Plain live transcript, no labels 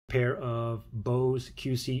pair of Bose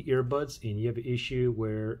QC earbuds and you have an issue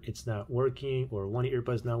where it's not working, or one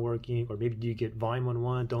earbud's not working, or maybe you get volume on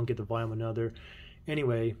one, don't get the volume on another.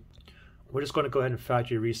 Anyway, we're just going to go ahead and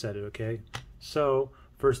factory reset it, okay? So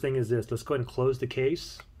first thing is this, let's go ahead and close the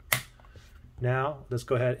case. Now let's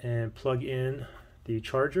go ahead and plug in the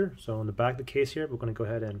charger. So on the back of the case here, we're going to go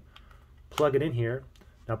ahead and plug it in here.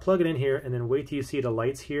 Now plug it in here and then wait till you see the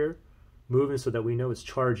lights here moving so that we know it's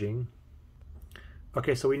charging.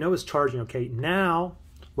 Okay, so we know it's charging. Okay, now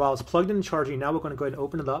while it's plugged in and charging, now we're going to go ahead and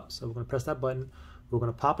open it up. So we're going to press that button, we're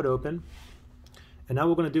going to pop it open, and now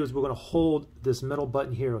what we're going to do is we're going to hold this middle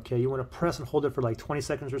button here. Okay, you want to press and hold it for like 20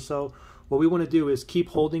 seconds or so. What we want to do is keep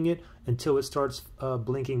holding it until it starts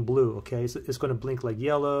blinking blue. Okay, so it's going to blink like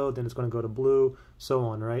yellow, then it's going to go to blue, so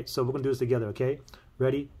on, right? So we're going to do this together. Okay,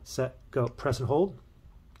 ready, set, go. Press and hold.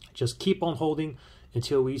 Just keep on holding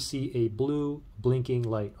until we see a blue blinking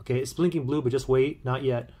light. Okay, it's blinking blue, but just wait, not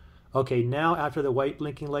yet. Okay, now after the white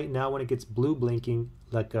blinking light, now when it gets blue blinking,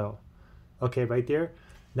 let go. Okay, right there.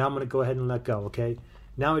 Now I'm going to go ahead and let go. Okay,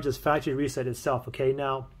 now it just factory reset itself. Okay,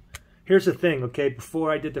 now here's the thing. Okay, before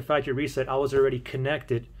I did the factory reset, I was already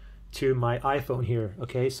connected to my iPhone here.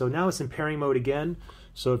 Okay, so now it's in pairing mode again.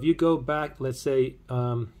 So if you go back, let's say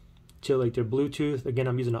to like their Bluetooth, again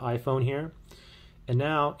I'm using an iPhone here, and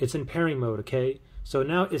now it's in pairing mode. Okay, so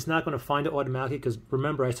now it's not going to find it automatically because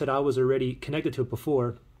remember I said I was already connected to it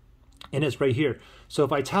before, and it's right here. So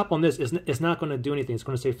if I tap on this, it's not going to do anything. It's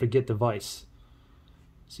going to say forget device.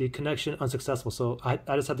 See, connection unsuccessful. So I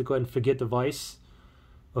just have to go ahead and forget device.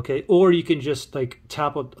 Okay, or you can just like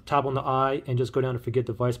tap on the eye and just go down to forget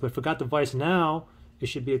device. But forgot device, now it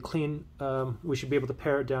should be a clean, we should be able to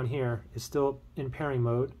pair it down here. It's still in pairing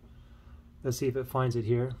mode. Let's see if it finds it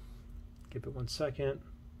here. Give it 1 second.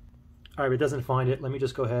 All right, if it doesn't find it, let me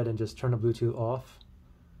just go ahead and just turn the Bluetooth off.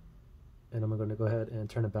 And I'm going to go ahead and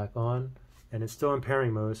turn it back on. And it's still in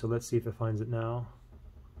pairing mode, so let's see if it finds it now.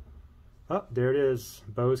 Oh, there it is.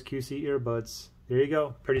 Bose QC earbuds. There you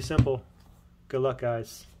go. Pretty simple. Good luck,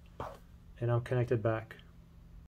 guys. And I'm connected back.